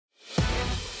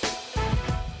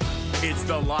It's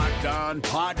the Locked On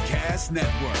Podcast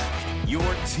Network, your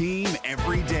team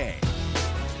every day.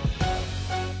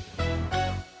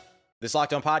 This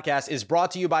Locked On Podcast is brought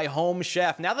to you by Home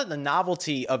Chef. Now that the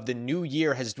novelty of the new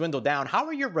year has dwindled down, how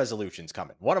are your resolutions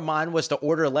coming? One of mine was to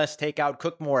order less takeout,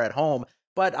 cook more at home,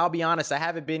 but I'll be honest, I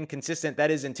haven't been consistent. That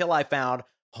is until I found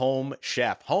Home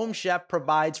Chef. Home Chef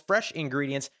provides fresh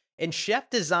ingredients and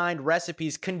chef-designed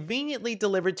recipes conveniently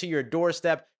delivered to your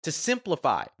doorstep to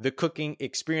simplify the cooking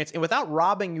experience and without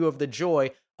robbing you of the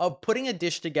joy of putting a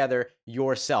dish together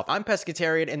yourself. I'm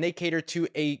pescatarian, and they cater to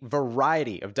a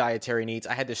variety of dietary needs.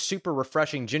 I had this super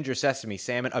refreshing ginger sesame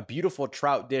salmon, a beautiful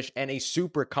trout dish, and a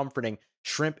super comforting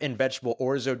shrimp and vegetable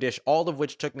orzo dish, all of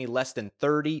which took me less than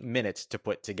 30 minutes to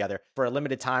put together. For a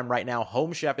limited time right now,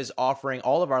 Home Chef is offering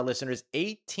all of our listeners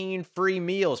 18 free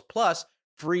meals, plus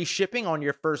free shipping on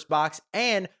your first box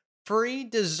and free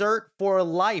dessert for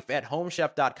life at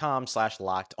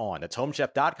homechef.com/lockedon. That's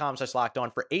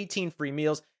homechef.com/lockedon for 18 free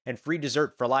meals and free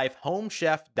dessert for life.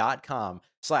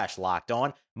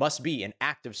 Homechef.com/lockedon. Must be an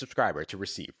active subscriber to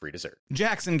receive free dessert.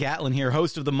 Jackson Gatlin here,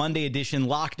 host of the Monday edition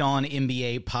Locked On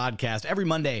NBA podcast. Every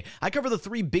Monday, I cover the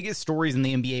three biggest stories in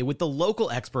the NBA with the local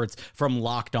experts from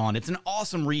Locked On. It's an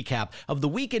awesome recap of the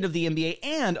weekend of the NBA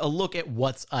and a look at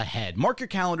what's ahead. Mark your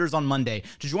calendars on Monday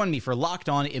to join me for Locked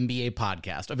On NBA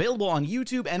podcast, available on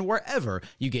YouTube and wherever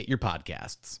you get your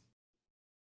podcasts.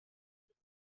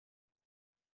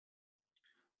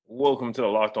 Welcome to the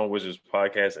Locked On Wizards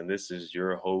podcast, and this is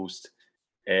your host,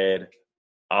 Ed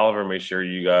Oliver. Make sure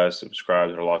you guys subscribe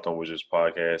to the Locked On Wizards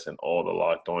podcast and all the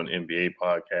Locked On NBA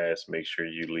podcasts. Make sure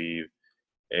you leave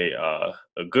a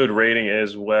good rating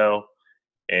as well.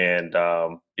 And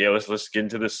let's get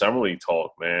into the summer league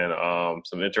talk, man.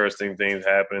 Some interesting things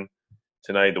happened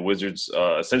tonight. The Wizards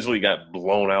essentially got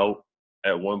blown out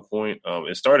at one point.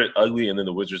 It started ugly, and then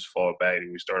the Wizards fought back.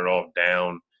 We started off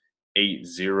down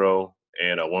 8-0.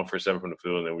 And 1 for 7 from the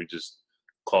field, and then we just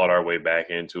clawed our way back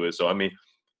into it. So, I mean,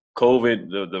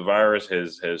 COVID, the virus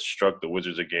has struck the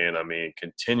Wizards again. I mean,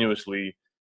 continuously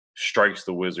strikes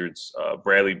the Wizards.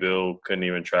 Bradley Beal couldn't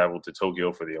even travel to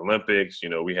Tokyo for the Olympics. You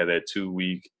know, we had that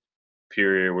 2-week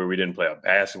period where we didn't play a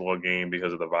basketball game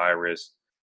because of the virus.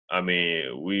 I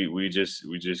mean, we just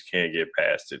can't get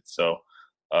past it. So,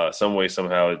 some way,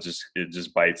 somehow, it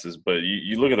just bites us. But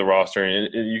you look at the roster,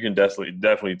 and you can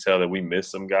definitely tell that we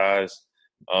missed some guys.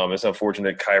 It's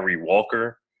unfortunate. Kyrie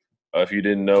Walker, if you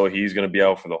didn't know, he's going to be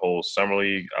out for the whole summer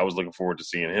league. I was looking forward to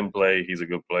seeing him play. He's a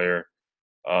good player.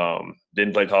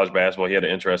 Didn't play college basketball. He had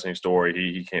an interesting story.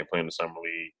 He can't play in the summer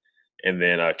league. And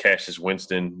then Cassius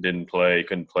Winston couldn't play,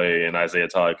 and Isaiah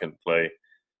Todd couldn't play.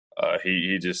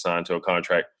 He just signed to a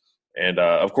contract. And,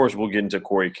 of course, we'll get into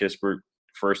Corey Kispert.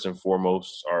 First and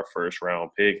foremost, our first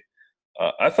round pick.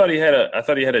 I thought he had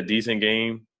a decent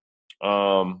game.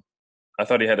 I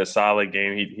thought he had a solid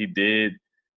game. He did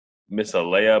miss a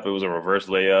layup. It was a reverse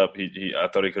layup. I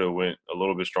thought he could have went a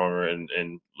little bit stronger and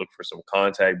looked for some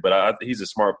contact. But he's a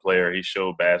smart player. He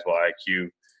showed basketball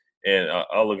IQ. And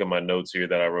I'll look at my notes here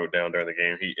that I wrote down during the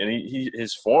game.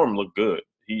 His form looked good.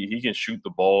 He can shoot the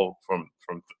ball from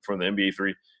the NBA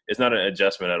three. It's not an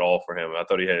adjustment at all for him. I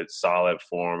thought he had solid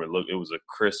form. It was a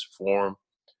crisp form,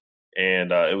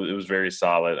 and it was very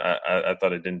solid. I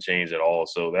thought it didn't change at all,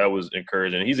 so that was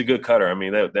encouraging. He's a good cutter. I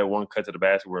mean, that one cut to the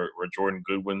basket where Jordan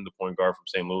Goodwin, the point guard from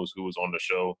St. Louis, who was on the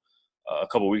show a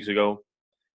couple weeks ago,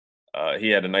 he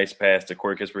had a nice pass to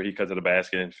Corey Kispert. He cut to the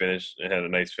basket and finished, and had a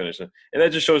nice finish. And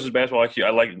that just shows his basketball IQ.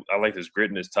 I like his grit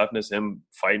and his toughness. Him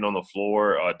fighting on the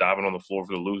floor, diving on the floor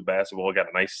for the loose basketball. Got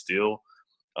a nice steal.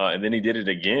 And then he did it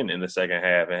again in the second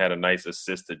half and had a nice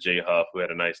assist to Jay Huff, who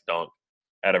had a nice dunk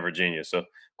out of Virginia. So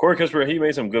Corey Kispert, he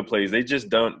made some good plays. They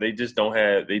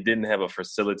didn't have a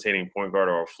facilitating point guard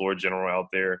or a floor general out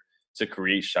there to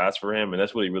create shots for him, and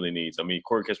that's what he really needs. I mean,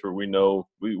 Corey Kispert, we know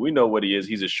what he is.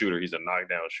 He's a shooter. He's a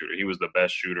knockdown shooter. He was the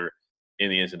best shooter in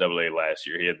the NCAA last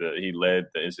year. He led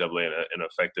the NCAA in an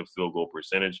effective field goal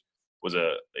percentage. Was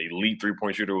a elite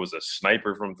 3-point shooter. Was a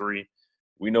sniper from three.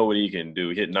 We know what he can do.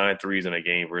 He hit 9 threes in a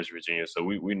game versus Virginia, so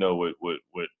we know what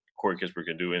Corey Kispert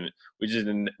can do, and we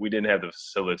didn't have the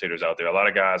facilitators out there. A lot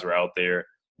of guys were out there.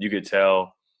 You could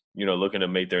tell, looking to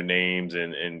make their names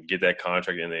and get that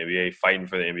contract in the NBA, fighting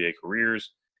for the NBA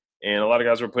careers. And a lot of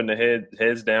guys were putting their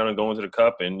heads down and going to the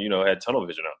cup and, had tunnel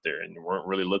vision out there and weren't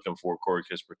really looking for Corey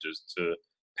Kispert to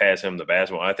pass him the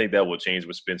basketball. I think that will change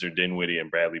with Spencer Dinwiddie and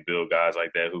Bradley Beal, guys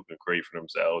like that who can create for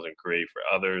themselves and create for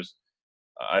others.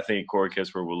 I think Corey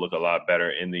Kispert will look a lot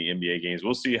better in the NBA games.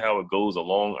 We'll see how it goes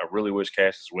along. I really wish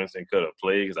Cassius Winston could have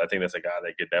played because I think that's a guy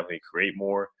that could definitely create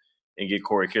more and get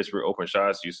Corey Kispert open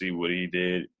shots. You see what he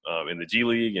did in the G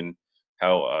League and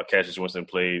how Cassius Winston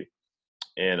played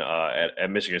and at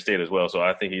Michigan State as well. So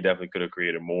I think he definitely could have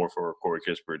created more for Corey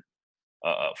Kispert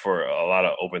for a lot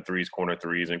of open threes, corner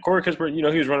threes. And Corey Kispert,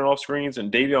 he was running off screens.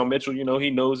 And Davion Mitchell,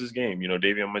 he knows his game.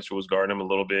 Davion Mitchell was guarding him a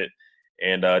little bit.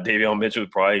 And Davion Mitchell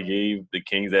probably gave the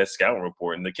Kings that scouting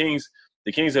report. And the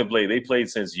Kings have played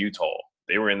since Utah.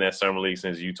 They were in that summer league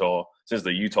since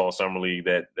the Utah summer league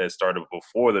that started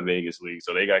before the Vegas league.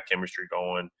 So they got chemistry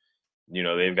going.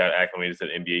 They've got acclimated to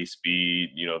the NBA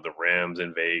speed, the Rams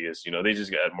in Vegas, they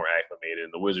just got more acclimated.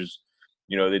 And the Wizards,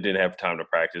 they didn't have time to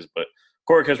practice. But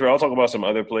Corey Kispert, I'll talk about some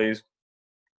other plays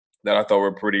that I thought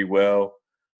were pretty well,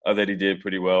 that he did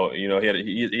pretty well. He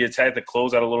attacked the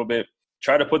closeout a little bit,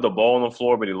 tried to put the ball on the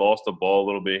floor, but he lost the ball a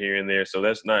little bit here and there. So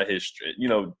that's not his,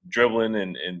 dribbling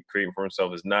and creating for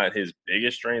himself is not his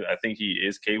biggest strength. I think he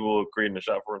is capable of creating a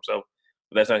shot for himself,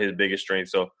 but that's not his biggest strength.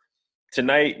 So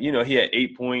tonight, he had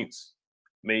 8 points,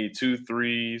 made 2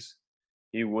 threes.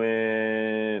 He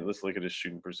went – let's look at his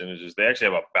shooting percentages. They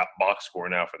actually have a box score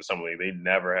now for the Summer League. They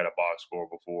never had a box score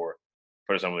before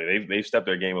for the Summer League. They've stepped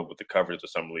their game up with the coverage of the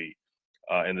Summer League.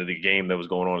 And the game that was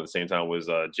going on at the same time was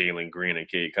Jalen Green and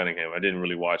Cade Cunningham. I didn't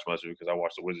really watch much of it because I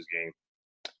watched the Wizards game,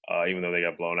 even though they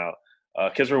got blown out.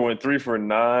 Kispert went 3 for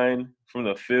 9 from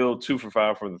the field, 2 for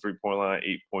 5 from the three-point line,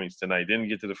 8 points tonight. Didn't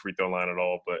get to the free throw line at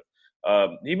all, but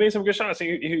he made some good shots.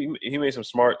 He made some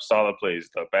smart, solid plays.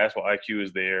 The basketball IQ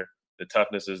is there. The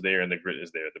toughness is there, and the grit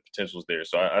is there. The potential is there.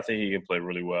 So I think he can play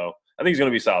really well. I think he's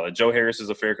going to be solid. Joe Harris is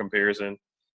a fair comparison.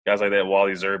 Guys like that,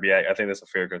 Wally Zerbiak, I think that's a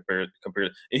fair comparison.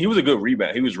 And he was a good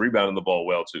rebound. He was rebounding the ball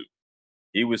well, too.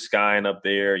 He was skying up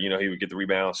there. He would get the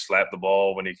rebound, slap the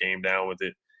ball when he came down with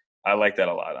it. I like that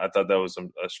a lot. I thought that was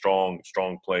a strong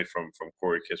play from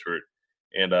Corey Kispert.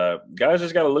 And guys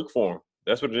just got to look for him.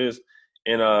 That's what it is.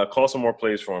 And call some more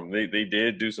plays for him. They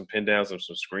did do some pin downs and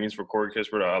some screens for Corey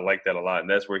Kispert. I like that a lot. And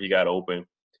that's where he got open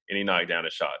and he knocked down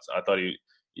his shots. I thought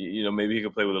maybe he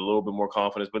could play with a little bit more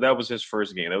confidence, but that was his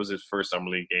first game. That was his first Summer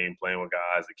League game playing with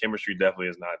guys. The chemistry definitely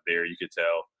is not there. You could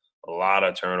tell a lot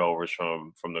of turnovers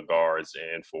from the guards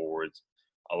and forwards,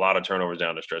 a lot of turnovers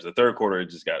down the stretch. The third quarter, it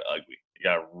just got ugly. It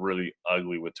got really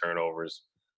ugly with turnovers.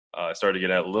 It started to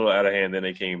get a little out of hand, then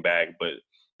they came back. But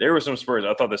there were some spurts.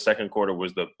 I thought the second quarter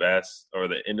was the best, or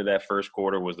the end of that first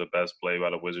quarter was the best play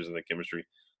by the Wizards in the chemistry.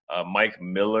 Mike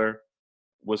Miller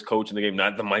was coaching the game,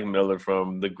 not the Mike Miller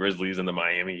from the Grizzlies and the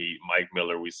Miami Heat. Mike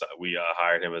Miller, we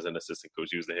hired him as an assistant coach.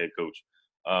 He was the head coach.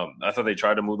 I thought they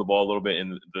tried to move the ball a little bit,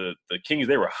 and the Kings,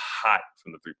 they were hot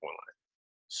from the three-point line.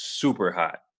 Super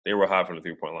hot. They were hot from the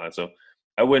three-point line. So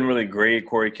I wouldn't really grade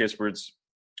Corey Kispert's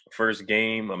first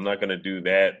game. I'm not going to do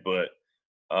that, but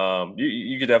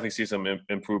you could definitely see some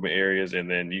improvement areas, and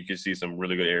then you could see some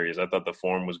really good areas. I thought the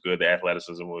form was good. The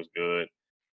athleticism was good.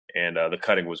 And the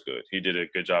cutting was good. He did a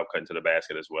good job cutting to the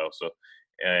basket as well. So,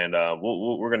 and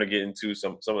we're going to get into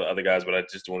some of the other guys, but I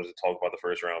just wanted to talk about the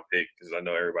first round pick because I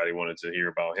know everybody wanted to hear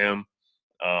about him.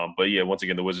 But yeah, once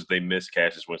again, the Wizards, they missed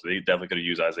Cassius Winston. They definitely could have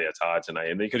used Isaiah Todd tonight,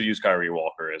 and they could have used Kyrie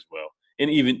Walker as well, and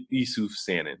even Yusuf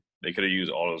Sanin. They could have used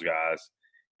all those guys.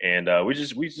 And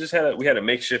we had a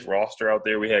makeshift roster out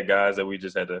there. We had guys that we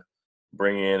just had to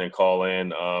bring in and call in.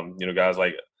 Guys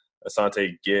like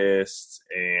Asante Gist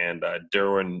and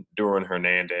Derwin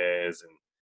Hernandez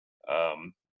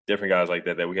and different guys like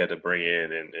that we had to bring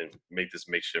in and make this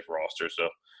makeshift roster. So,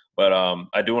 but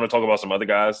I do want to talk about some other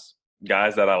guys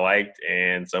that I liked,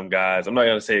 and some guys, I'm not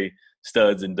going to say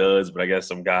studs and duds, but I guess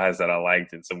some guys that I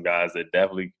liked and some guys that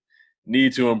definitely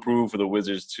need to improve for the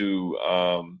Wizards to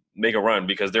make a run,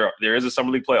 because there is a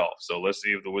Summer League playoff. So let's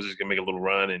see if the Wizards can make a little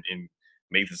run and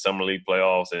make the Summer League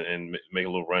playoffs and make a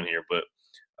little run here. But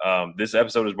this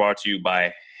episode is brought to you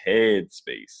by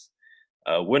Headspace.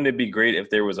 Wouldn't it be great if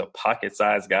there was a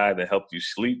pocket-sized guide that helped you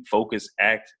sleep, focus,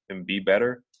 act, and be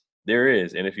better? There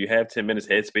is, and if you have 10 minutes,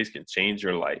 Headspace can change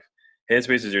your life.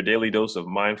 Headspace is your daily dose of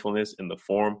mindfulness in the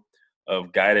form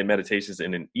of guided meditations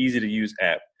in an easy-to-use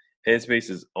app. Headspace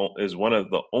is one of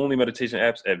the only meditation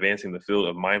apps advancing the field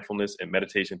of mindfulness and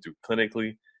meditation through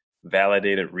clinically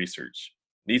validated research.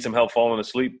 Need some help falling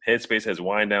asleep? Headspace has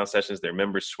wind-down sessions their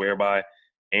members swear by.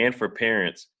 And for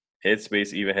parents,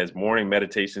 Headspace even has morning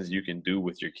meditations you can do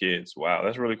with your kids. Wow,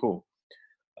 that's really cool.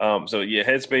 So yeah,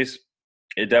 Headspace,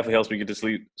 it definitely helps me get to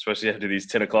sleep, especially after these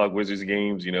 10 o'clock Wizards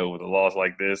games, with a loss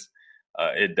like this.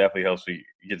 It definitely helps me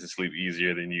get to sleep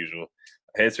easier than usual.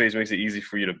 Headspace makes it easy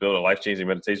for you to build a life-changing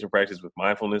meditation practice with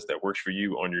mindfulness that works for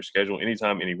you on your schedule,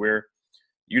 anytime, anywhere.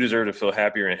 You deserve to feel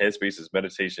happier, and Headspace is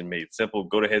meditation made simple.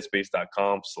 Go to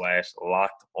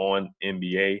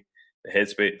headspace.com/lockedonnba.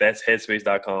 That's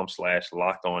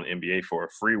headspace.com/lockedonnba for a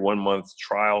free 1-month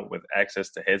trial with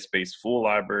access to Headspace full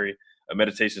library of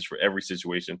meditations for every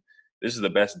situation. This is the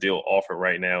best deal offered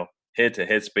right now. Head to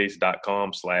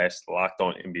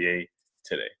headspace.com/LockedOnNBA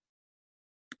today.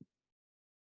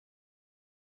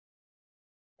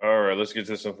 All right, let's get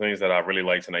to some things that I really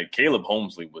like tonight. Caleb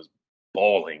Homesly was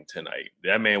balling tonight.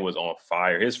 That man was on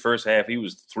fire. His first half, he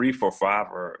was 3 for 5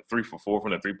 or 3 for 4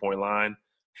 from the 3-point line,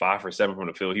 5 for 7 from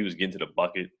the field. He was getting to the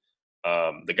bucket.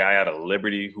 The guy out of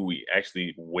Liberty who we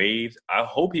actually waived, I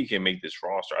hope he can make this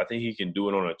roster. I think he can do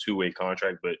it on a two-way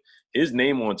contract, but his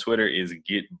name on Twitter is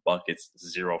Get Buckets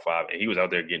 05, and he was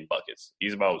out there getting buckets.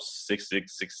 He's about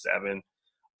 6'6", 6'7".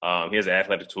 He has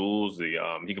athletic tools.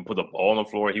 He can put the ball on the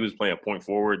floor. He was playing point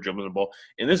forward, dribbling the ball.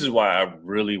 And this is why I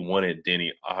really wanted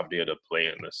Denny Avdia to play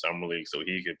in the Summer League so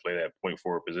he could play that point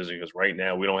forward position, because right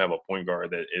now we don't have a point guard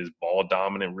that is ball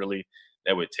dominant really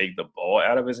that would take the ball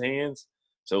out of his hands.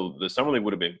 So the Summer League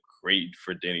would have been great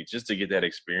for Denny just to get that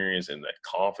experience and that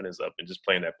confidence up and just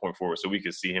playing that point forward so we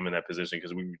could see him in that position,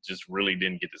 because we just really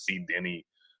didn't get to see Denny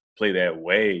play that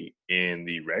way in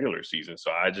the regular season.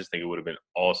 So I just think it would have been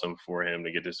awesome for him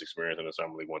to get this experience in the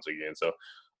Summer League once again. So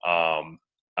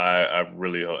I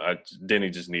really hope Denny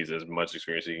just needs as much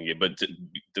experience as he can get.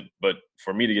 But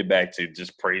for me to get back to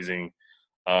just praising,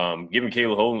 giving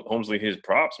Caleb Homesly his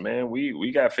props, man,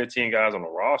 we got 15 guys on the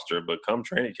roster, but come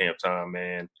training camp time,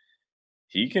 man,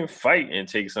 he can fight and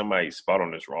take somebody's spot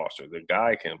on this roster. The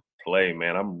guy can play,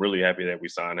 man. I'm really happy that we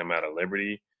signed him out of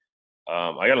Liberty.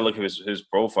 I got to look at his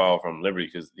profile from Liberty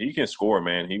because he can score,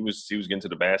 man. He was getting to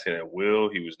the basket at will.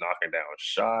 He was knocking down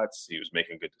shots. He was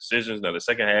making good decisions. Now, the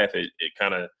second half, it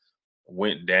kind of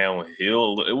went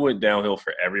downhill. It went downhill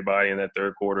for everybody in that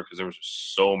third quarter because there was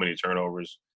so many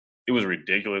turnovers. It was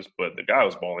ridiculous, but the guy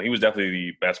was balling. He was definitely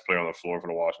the best player on the floor for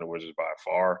the Washington Wizards by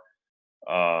far.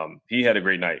 He had a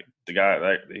great night. The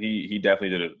guy, he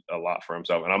definitely did a lot for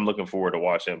himself, and I'm looking forward to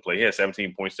watching him play. He had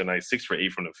 17 points tonight, 6 for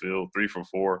 8 from the field, 3 for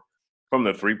 4 from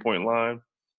the 3-point line,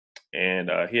 and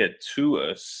he had 2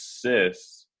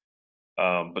 assists.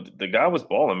 But the guy was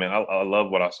balling, man. I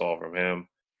love what I saw from him.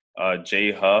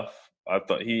 Jay Huff, I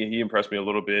thought he impressed me a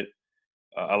little bit.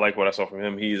 I like what I saw from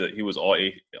him. He was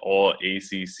all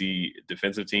ACC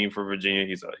defensive team for Virginia.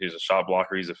 He's a shot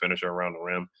blocker. He's a finisher around the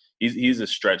rim. He's a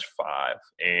stretch 5.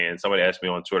 And somebody asked me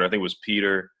on Twitter, I think it was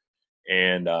Peter,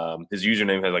 and his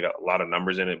username has like a lot of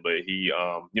numbers in it. But he,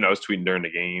 I was tweeting during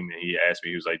the game, and he asked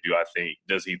me, he was like,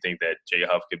 does he think that Jay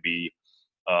Huff could be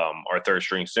our third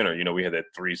string center? We had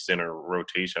that 3 center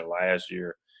rotation last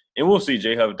year. And we'll see.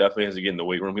 Jay Huff definitely has to get in the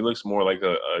weight room. He looks more like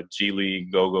a G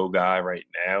League go-go guy right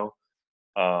now.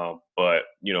 But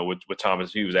with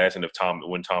Thomas, he was asking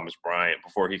when Thomas Bryant,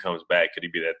 before he comes back, could he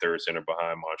be that third center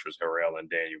behind Montrezl Harrell and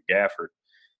Daniel Gafford?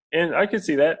 And I could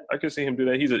see that. I could see him do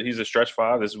that. He's a stretch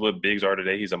 5. This is what bigs are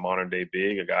today. He's a modern day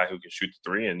big, a guy who can shoot the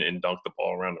 3 and dunk the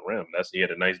ball around the rim. He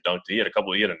had a nice dunk. He had a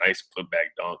nice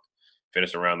putback dunk,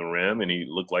 finished around the rim, and he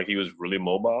looked like he was really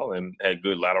mobile and had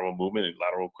good lateral movement and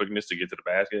lateral quickness to get to the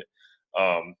basket.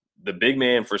 The big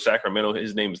man for Sacramento,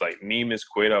 his name is like Neemias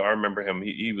Queta. I remember him.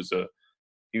 He was a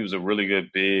really good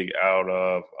big out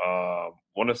of I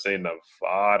want to say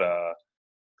Nevada.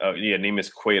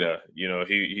 Neemias Queta.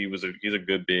 He's a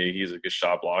good big. He's a good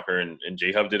shot blocker, and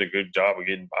J Hub did a good job of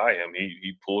getting by him.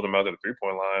 He pulled him out to the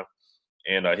 3-point line,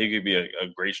 and he could be a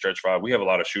great stretch 5. We have a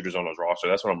lot of shooters on those roster.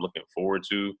 That's what I'm looking forward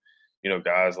to.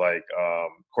 Guys like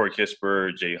Corey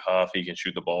Kispert, Jay Huff, he can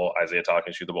shoot the ball. Isaiah Todd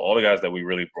can shoot the ball. All the guys that we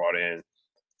really brought in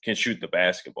can shoot the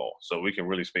basketball, so we can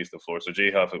really space the floor. So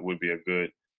Jay Huff would be a good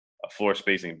floor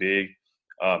spacing big.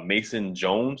 Mason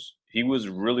Jones, he was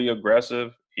really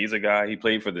aggressive. He's a guy, he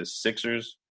played for the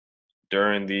Sixers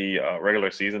during the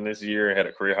regular season this year, had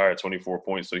a career high at 24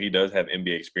 points. So he does have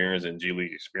NBA experience and G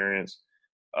League experience.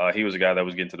 He was a guy that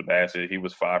was getting to the basket. He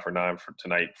was 5 for 9 for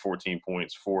tonight, 14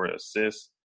 points, 4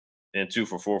 assists, and 2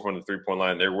 for 4 from the 3-point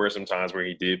line. There were some times where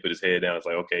he did put his head down. It's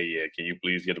like, okay, yeah, can you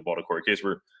please get the ball to Corey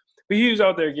Kispert? But he was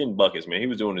out there getting buckets, man. He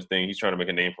was doing his thing. He's trying to make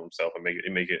a name for himself and make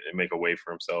a way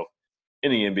for himself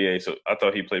in the NBA. So I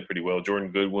thought he played pretty well.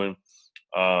 Jordan Goodwin,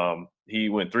 he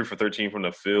went 3 for 13 from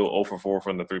the field, 0 for 4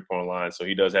 from the 3-point line. So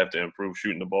he does have to improve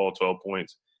shooting the ball, 12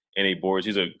 points and 8 boards.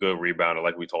 He's a good rebounder,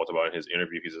 like we talked about in his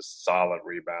interview. He's a solid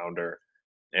rebounder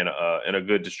and a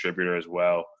good distributor as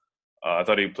well. I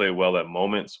thought he played well at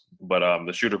moments, but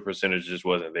the shooter percentage just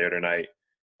wasn't there tonight.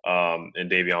 And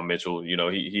Davion Mitchell,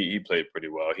 he played pretty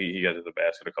well. He got to the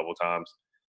basket a couple times.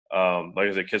 Like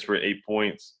I said, Kispert 8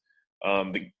 points.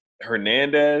 Derwin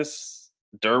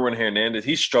Hernandez,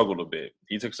 he struggled a bit.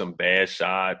 He took some bad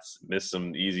shots, missed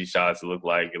some easy shots. It looked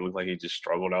like he just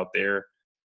struggled out there.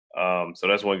 So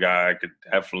that's one guy I could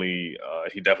definitely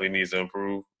he definitely needs to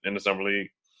improve in the Summer League.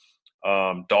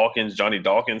 Johnny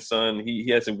Dawkins' son, he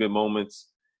had some good moments.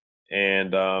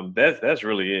 And that's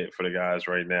really it for the guys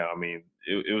right now. I mean,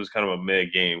 it was kind of a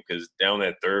mid game because down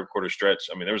that third quarter stretch,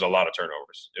 I mean, there was a lot of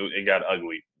turnovers. It got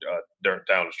ugly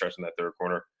down the stretch in that third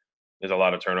quarter. There's a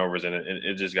lot of turnovers, and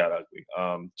it just got ugly.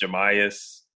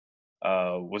 Jamias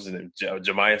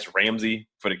Ramsey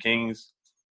for the Kings.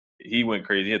 He went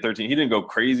crazy. He had 13. He didn't go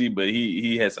crazy, but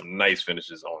he had some nice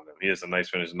finishes on them. He had some nice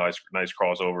finishes, nice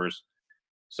crossovers.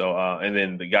 So and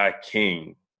then the guy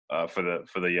King for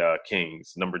the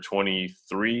Kings, number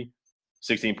 23,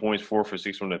 16 points, 4 for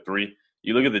 6 from the three.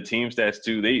 You look at the team stats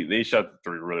too. They shot the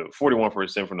three really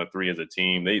 41% from the three as a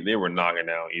team. They were knocking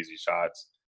down easy shots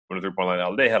from the 3-point line.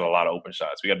 Now, they had a lot of open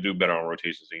shots. We got to do better on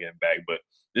rotations to get back. But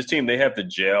this team, they have to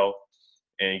gel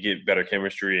and get better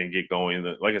chemistry and get going.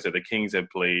 Like I said, the Kings have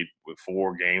played with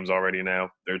 4 games already now.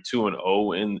 They're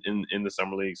 2-0 in the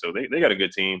summer league, so they got a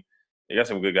good team. They got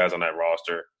some good guys on that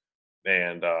roster,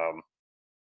 and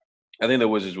I think the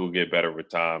Wizards will get better with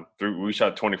time. We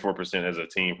shot 24% as a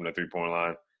team from the 3-point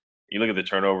line. You look at the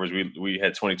turnovers. We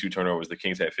had 22 turnovers. The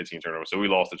Kings had 15 turnovers, so we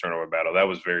lost the turnover battle. That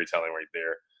was very telling right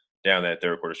there. Down that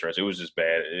third quarter stretch, it was just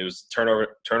bad. It was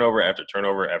turnover after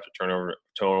turnover after turnover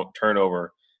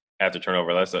after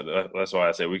turnover. That's why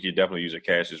I said we could definitely use a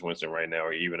Cassius Winston right now,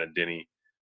 or even a Denny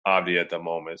Avdi at the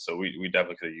moment. So we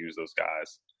definitely could use those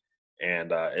guys,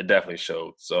 and it definitely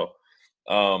showed. So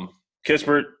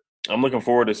Kispert, I'm looking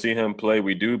forward to see him play.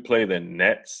 We do play the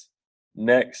Nets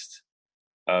next,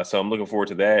 so I'm looking forward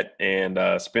to that. And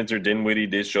Spencer Dinwiddie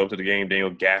did show up to the game. Daniel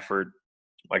Gafford,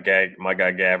 my guy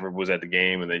Gafford was at the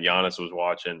game, and then Giannis was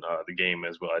watching the game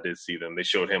as well. I did see them. They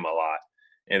showed him a lot,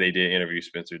 and they did interview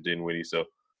Spencer Dinwiddie. So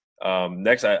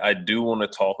next, I do want to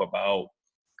talk about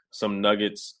some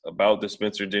nuggets about the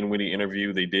Spencer Dinwiddie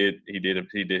interview. He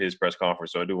did his press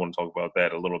conference, so I do want to talk about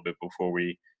that a little bit before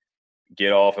we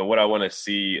get off, and what I want to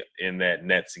see in that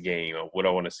Nets game, or what I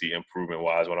want to see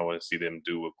improvement-wise, what I want to see them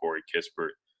do with Corey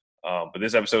Kispert. But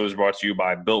this episode is brought to you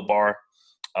by Built Bar.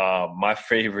 My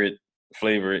favorite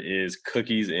flavor is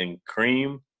cookies and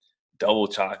cream. Double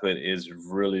chocolate is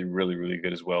really, really, really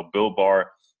good as well. Built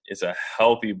Bar is a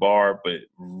healthy bar, but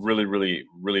really, really,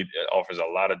 really offers a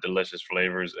lot of delicious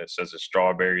flavors, such as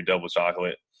strawberry, double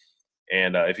chocolate.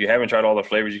 And if you haven't tried all the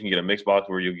flavors, you can get a mix box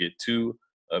where you'll get 2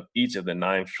 of each of the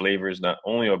 9 flavors. Not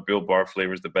only are Built Bar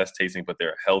flavors the best tasting, but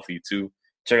they're healthy too.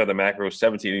 Check out the macros: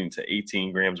 17 to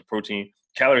 18 grams of protein,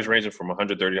 calories ranging from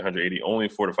 130 to 180, only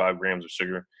 4 to 5 grams of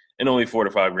sugar, and only 4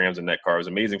 to 5 grams of net carbs.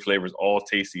 Amazing flavors, all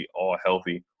tasty, all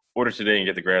healthy. Order today and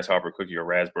get the grasshopper cookie or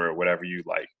raspberry or whatever you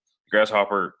like.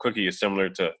 Grasshopper cookie is similar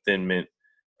to Thin Mint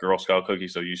Girl Scout cookie,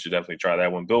 so you should definitely try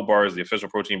that one. Built Bar is the official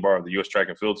protein bar of the U.S. track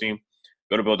and field team.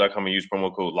 Go to Built.com and use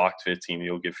promo code LOCKED15.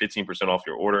 You'll get 15% off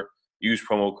your order. Use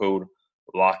promo code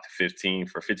LOCKED15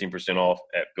 for 15% off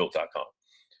at Built.com.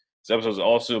 This episode is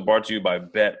also brought to you by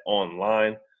Bet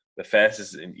Online, the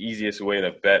fastest and easiest way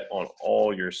to bet on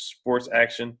all your sports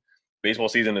action. Baseball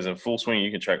season is in full swing. You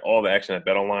can track all the action at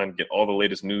Bet Online. Get all the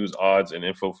latest news, odds, and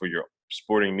info for your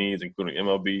sporting needs, including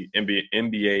MLB,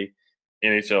 NBA,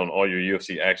 NHL, and all your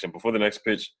UFC action. Before the next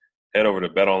pitch, head over to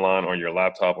Bet Online on your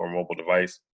laptop or mobile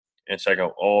device and check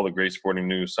out all the great sporting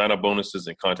news, sign-up bonuses,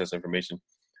 and contest information.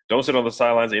 Don't sit on the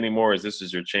sidelines anymore, as this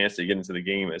is your chance to get into the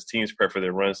game as teams prep for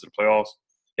their runs to the playoffs.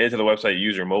 Head to the website,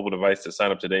 use your mobile device to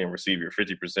sign up today and receive your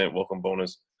 50% welcome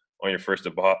bonus on your first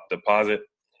deposit.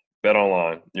 Bet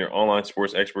Online, your online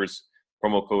sports experts.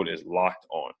 Promo code is locked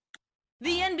on.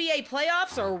 The NBA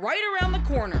playoffs are right around the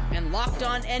corner, and Locked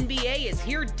On NBA is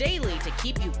here daily to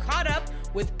keep you caught up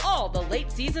with all the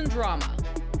late season drama.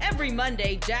 Every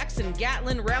Monday, Jackson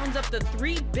Gatlin rounds up the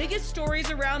 3 biggest stories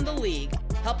around the league,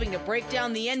 helping to break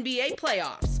down the NBA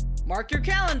playoffs. Mark your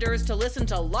calendars to listen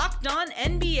to Locked On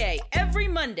NBA every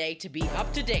Monday to be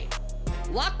up to date.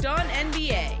 Locked On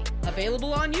NBA,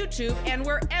 available on YouTube and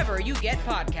wherever you get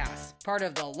podcasts. Part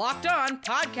of the Locked On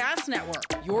Podcast Network,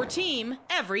 your team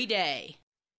every day.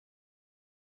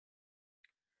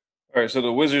 All right, so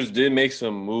the Wizards did make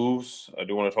some moves. I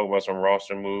do want to talk about some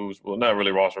roster moves. Well, not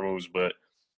really roster moves, but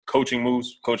coaching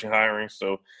moves, coaching hiring.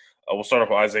 So we'll start off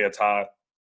with Isaiah Todd.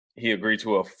 He agreed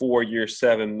to a 4-year,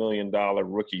 $7 million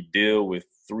rookie deal with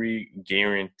 3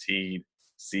 guaranteed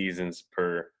seasons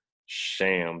per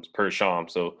Shams.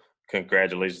 So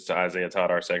congratulations to Isaiah Todd,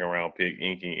 our second-round pick,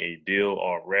 inking a deal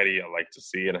already. I like to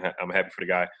see it. I'm happy for the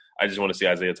guy. I just want to see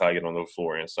Isaiah Todd get on the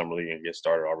floor in Summer League and get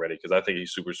started already, because I think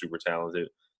he's super, super talented,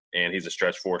 and he's a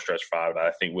stretch 4, stretch 5 that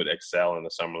I think would excel in the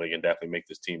Summer League and definitely make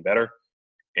this team better.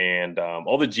 And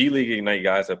all the G League Ignite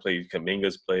guys that played,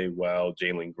 Kuminga's played well,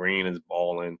 Jalen Green is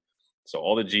balling. So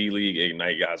all the G League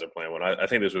Ignite guys are playing well. I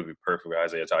think this would be perfect for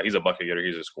Isaiah Todd. He's a bucket getter.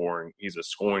 He's a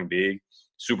scoring big.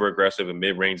 super aggressive and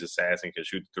mid-range assassin, can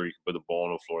shoot the three, can put the ball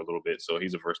on the floor a little bit. So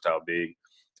he's a versatile big,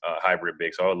 hybrid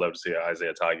big. So I would love to see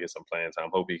Isaiah Todd get some playing time.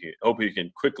 Hope he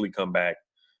can quickly come back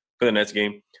for the next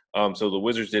game. So the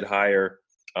Wizards did hire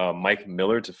Mike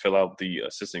Miller to fill out the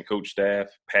assistant coach staff.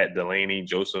 Pat Delaney,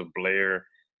 Joseph Blair,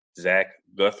 Zach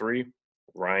Guthrie,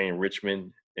 Ryan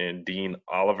Richmond, and Dean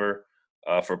Oliver.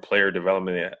 For player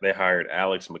development, they hired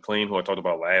Alex McLean, who I talked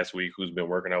about last week, who's been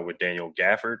working out with Daniel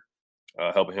Gafford,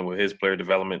 helping him with his player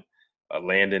development.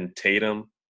 Landon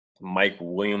Tatum, Mike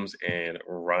Williams, and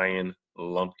Ryan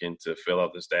Lumpkin to fill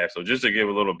out the staff. So just to give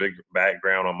a little big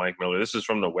background on Mike Miller, this is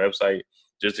from the website,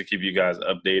 just to keep you guys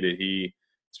updated. He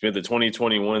spent the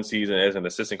 2021 season as an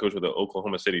assistant coach with the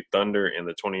Oklahoma City Thunder and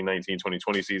the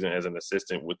 2019-2020 season as an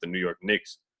assistant with the New York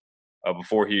Knicks.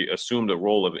 Before he assumed the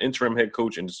role of interim head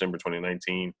coach in December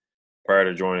 2019. Prior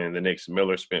to joining the Knicks,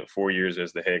 Miller spent 4 years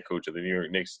as the head coach of the New York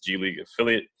Knicks G League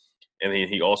affiliate, and then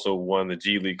he also won the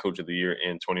G League Coach of the Year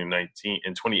in 2019.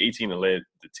 In 2018, and led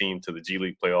the team to the G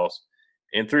League playoffs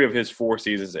in 3 of his 4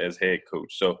 seasons as head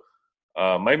coach. So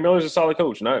Mike Miller's a solid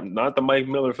coach, not the Mike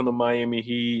Miller from the Miami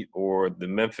Heat or the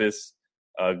Memphis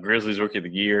Grizzlies Rookie of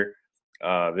the Year.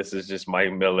 This is just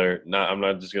Mike Miller. I'm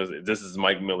not just going to say this is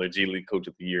Mike Miller, G League Coach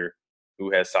of the Year,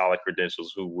 who has solid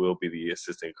credentials, who will be the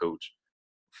assistant coach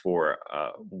for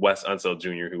Wes Unseld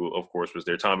Jr., who, of course, was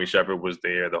there. Tommy Shepard was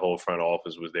there. The whole front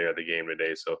office was there at the game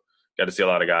today. So got to see a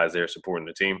lot of guys there supporting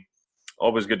the team.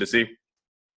 Always good to see.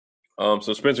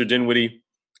 So Spencer Dinwiddie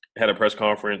had a press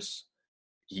conference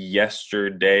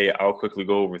yesterday. I'll quickly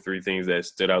go over 3 things that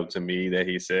stood out to me that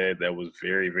he said that was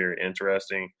very, very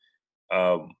interesting.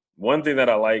 One thing that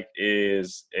I like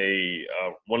is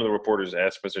one of the reporters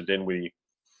asked Spencer Dinwiddie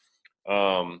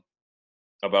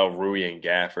about Rui and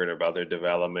Gafford, about their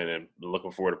development, and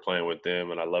looking forward to playing with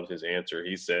them. And I loved his answer.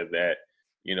 He said that,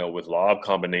 with lob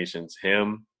combinations,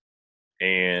 him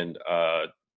and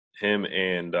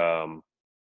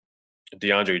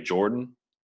DeAndre Jordan,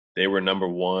 they were number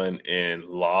 1 in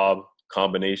lob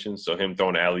combinations. So him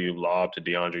throwing alley-oop lob to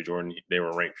DeAndre Jordan, they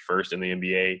were ranked 1st in the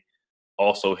NBA.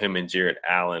 Also, him and Jarrett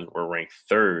Allen were ranked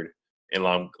 3rd in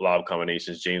lob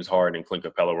combinations. James Harden and Clint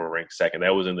Capella were ranked 2nd.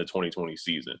 That was in the 2020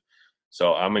 season.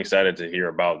 So I'm excited to hear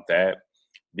about that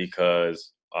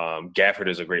because Gafford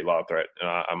is a great lob threat.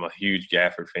 I'm a huge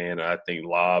Gafford fan, and I think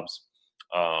lobs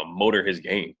motor his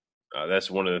game.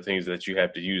 That's one of the things that you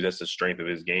have to use. That's the strength of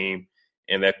his game.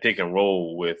 And that pick and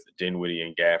roll with Dinwiddie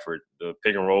and Gafford, the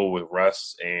pick and roll with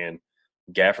Russ and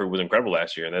Gafford was incredible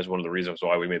last year, and that's one of the reasons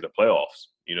why we made the playoffs.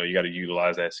 You got to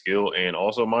utilize that skill. And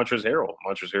also Montrezl Harrell.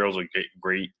 Montrezl Harrell's a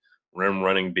great rim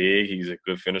running big. He's a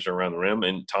good finisher around the rim.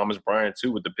 And Thomas Bryant,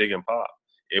 too, with the pick and pop.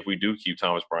 If we do keep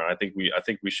Thomas Bryant, I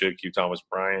think we should keep Thomas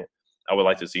Bryant. I would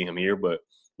like to see him here, but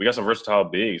we got some versatile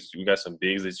bigs. We got some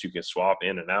bigs that you can swap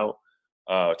in and out.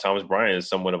 Thomas Bryant is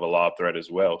somewhat of a lob threat as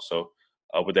well. So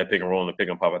with that pick and roll and the pick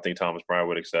and pop, I think Thomas Bryant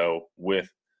would excel with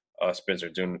Spencer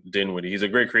Dinwiddie. He's a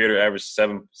great creator, averaged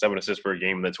 7 assists per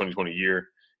game in that 2020 year.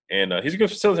 And he's a good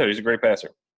facilitator. He's a great passer.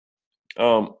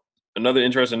 Another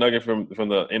interesting nugget from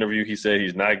the interview, he said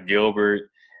he's not Gilbert.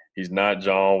 He's not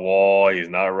John Wall. He's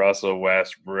not Russell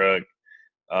Westbrook.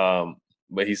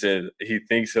 But he said he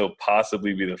thinks he'll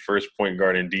possibly be the first point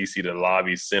guard in D.C. to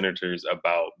lobby senators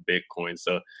about Bitcoin.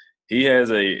 So he has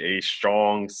a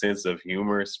strong sense of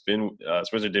humor.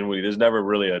 Spencer Dinwiddie, there's never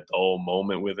really a dull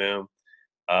moment with him.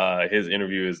 His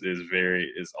interview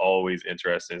is always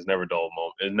interesting. It's never a dull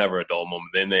moment. It's never a dull moment.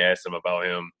 Then they asked him about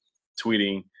him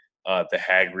tweeting the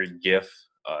Hagrid gif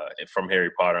from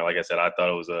Harry Potter. Like I said, I thought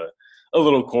it was a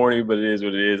little corny, but it is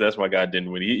what it is. That's my guy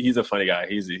Dinwiddie. He's a funny guy.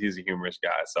 He's a humorous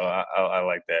guy, so I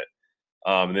like that.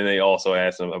 And then they also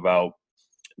asked him about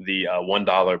the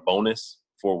 $1 bonus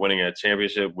for winning a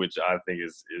championship, which I think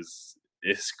is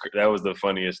that was the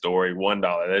funniest story.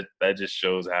 $1. That just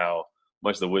shows how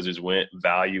much the Wizards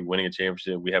value winning a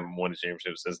championship. We haven't won a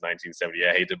championship since 1970.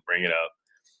 I hate to bring it up,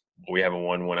 but we haven't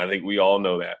won one. I think we all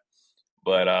know that.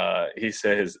 But he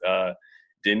says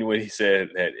Dinwiddie said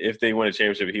that if they win a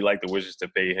championship, he'd like the Wizards to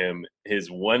pay him his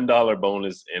 $1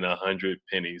 bonus in 100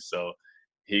 pennies. So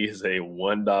he's a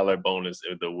 $1 bonus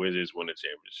if the Wizards win a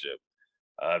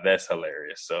championship. That's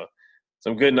hilarious. So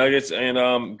some good nuggets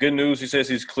and good news. He says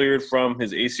he's cleared from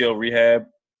his ACL rehab,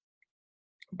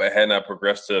 but had not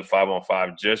progressed to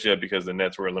 5-on-5 just yet because the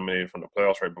Nets were eliminated from the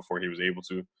playoffs right before he was able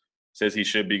to. Says he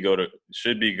should be good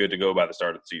to go by the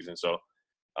start of the season. So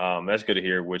that's good to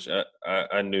hear, which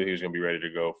I knew he was going to be ready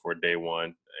to go for day one.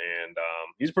 And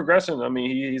he's progressing. I mean,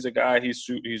 he's a guy. He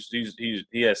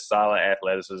has solid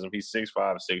athleticism. He's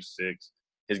 6'5", 6'6".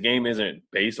 His game isn't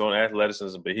based on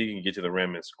athleticism, but he can get to the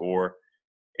rim and score.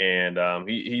 And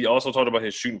he also talked about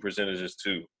his shooting percentages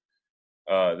too.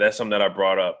 That's something that I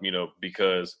brought up,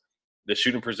 because the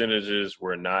shooting percentages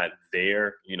were not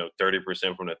there.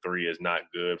 30% from the three is not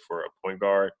good for a point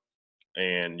guard.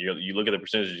 And you look at the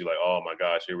percentages, you're like, oh my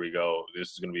gosh, here we go.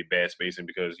 This is going to be bad spacing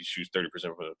because he shoots 30%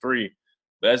 from the three.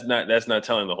 That's not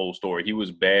telling the whole story. He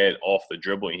was bad off the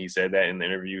dribble, and he said that in the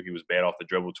interview. He was bad off the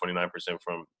dribble, 29%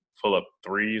 from pull-up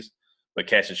threes, but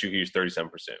catch and shoot, he was 37%.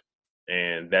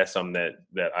 And that's something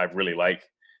that I really like,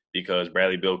 because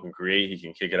Bradley Beal can create. He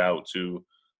can kick it out to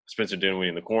Spencer Dinwiddie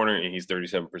in the corner, and he's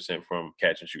 37% from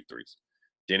catch and shoot threes.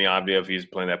 Denny Avdija, he's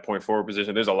playing that point forward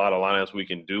position. There's a lot of lineups we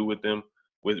can do with them.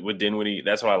 With Dinwiddie,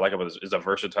 that's what I like about this. It's a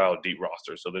versatile, deep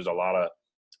roster. So there's a lot of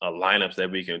lineups that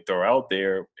we can throw out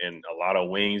there, and a lot of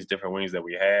wings, different wings that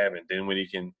we have, and Dinwiddie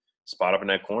can spot up in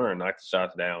that corner and knock the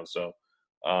shots down. So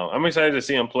I'm excited to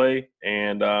see him play,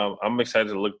 and I'm excited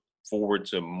to look forward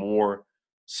to more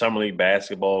Summer League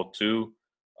basketball too.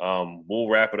 We'll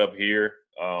wrap it up here.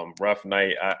 Rough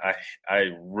night.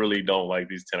 I really don't like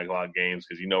these 10 o'clock games,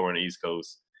 because we're on the East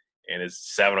Coast, and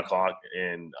it's 7 o'clock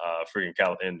in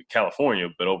in California,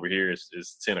 but over here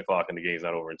it's 10 o'clock, and the game's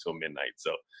not over until midnight.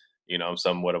 So, I'm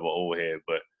somewhat of an old head.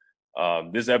 But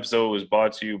this episode was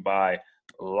brought to you by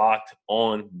Locked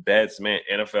On Bets. Man,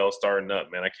 NFL starting up,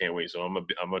 man. I can't wait. So I'm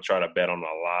gonna try to bet on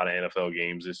a lot of NFL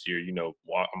games this year. I'm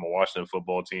a Washington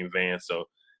football team fan, so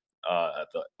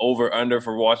the over/under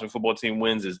for Washington football team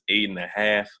wins is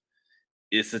 8.5.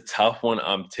 It's a tough one.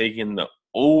 I'm taking the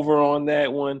over on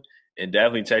that one, and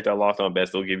definitely check out Locked On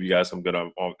Bets. They'll give you guys some good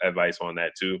advice on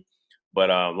that too. But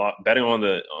betting on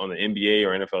the NBA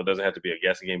or NFL doesn't have to be a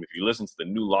guessing game. If you listen to the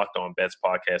new Locked On Bets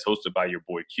podcast hosted by your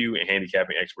boy Q and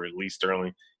handicapping expert Lee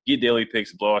Sterling, get daily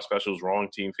picks, blowout specials, wrong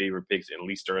team favorite picks, and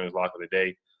Lee Sterling's lock of the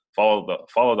day. Follow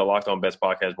the Locked On Bets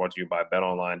podcast brought to you by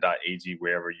betonline.ag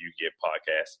wherever you get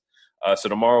podcasts. So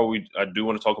tomorrow I do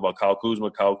want to talk about Kyle Kuzma.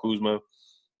 Kyle Kuzma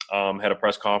had a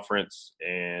press conference,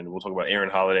 and we'll talk about Aaron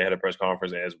Holiday had a press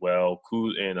conference as well.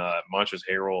 And Montrezl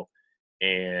Harrell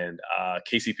and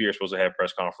KCP are supposed to have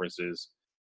press conferences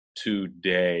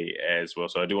today as well.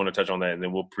 So I do want to touch on that, and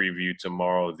then we'll preview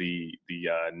tomorrow the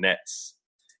Nets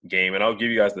game. And I'll give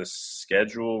you guys the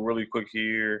schedule really quick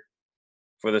here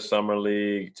for the Summer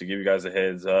League to give you guys a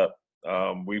heads up.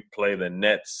 We play the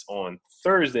Nets on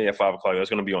Thursday at 5 o'clock.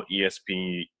 That's going to be on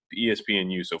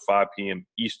ESPNU, so 5 p.m.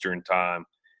 Eastern time.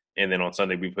 And then on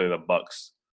Sunday, we play the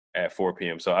Bucks at 4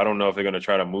 p.m. So I don't know if they're going to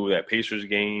try to move that Pacers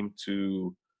game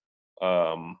to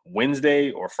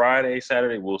Wednesday or Friday,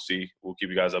 Saturday. We'll see. We'll keep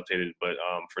you guys updated. But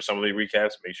for Summer League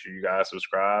recaps, make sure you guys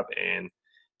subscribe and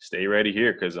stay ready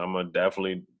here, because I'm going to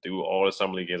definitely do all the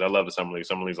Summer League games. I love the Summer League.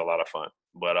 Summer League's a lot of fun.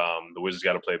 But the Wizards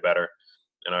got to play better.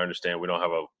 And I understand we don't have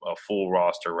a full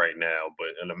roster right now,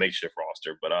 and a makeshift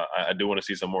roster. But I do want to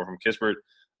see some more from Kispert.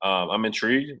 I'm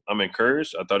intrigued. I'm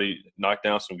encouraged. I thought he knocked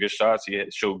down some good shots. He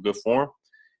showed good form.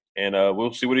 And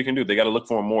we'll see what he can do. They got to look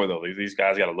for him more, though. These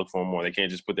guys got to look for him more. They can't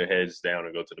just put their heads down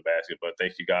and go to the basket. But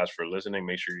thank you guys for listening.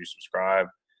 Make sure you subscribe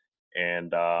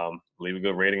and leave a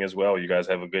good rating as well. You guys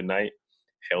have a good night.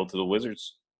 Hail to the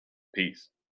Wizards. Peace.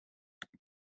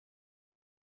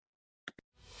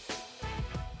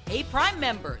 Hey, Prime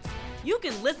members, you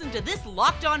can listen to this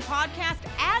Locked On podcast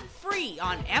ad-free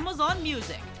on Amazon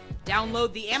Music.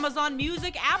 Download the Amazon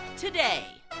Music app today.